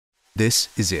This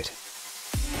is it.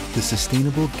 The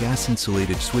sustainable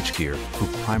gas-insulated switchgear for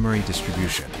primary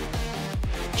distribution.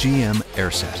 GM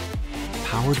AirSeT,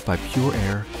 powered by pure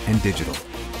air and digital.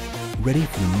 Ready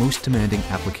for the most demanding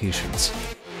applications.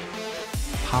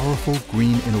 Powerful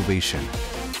green innovation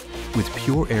with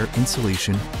pure air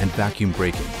insulation and vacuum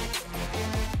braking.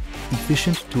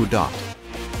 Efficient to adopt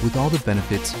with all the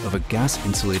benefits of a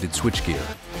gas-insulated switchgear.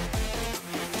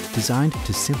 Designed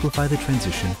to simplify the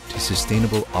transition to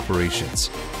sustainable operations.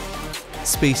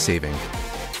 Space-saving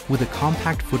with a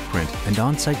compact footprint and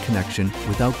on-site connection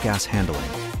without gas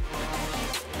handling.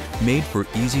 Made for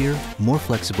easier, more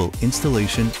flexible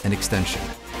installation and extension.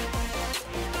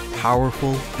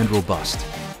 Powerful and robust,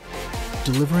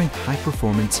 delivering high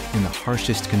performance in the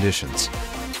harshest conditions.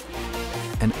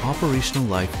 An operational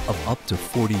life of up to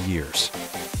 40 years.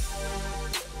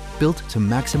 Built to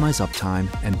maximize uptime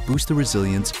and boost the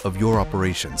resilience of your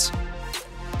operations.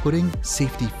 Putting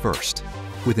safety first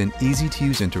with an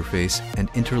easy-to-use interface and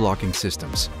interlocking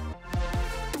systems.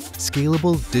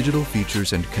 Scalable digital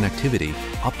features and connectivity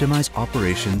optimize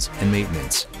operations and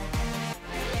maintenance.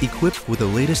 Equipped with the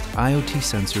latest IoT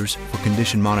sensors for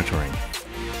condition monitoring.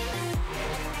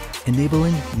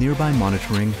 Enabling nearby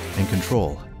monitoring and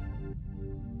control.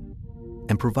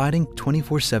 And providing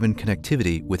 24/7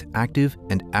 connectivity with Active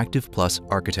and Active Plus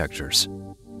architectures.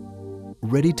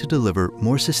 Ready to deliver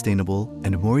more sustainable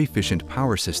and more efficient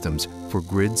power systems for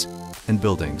grids and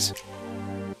buildings.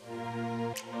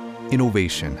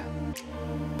 Innovation,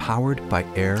 powered by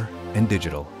air and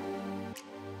digital.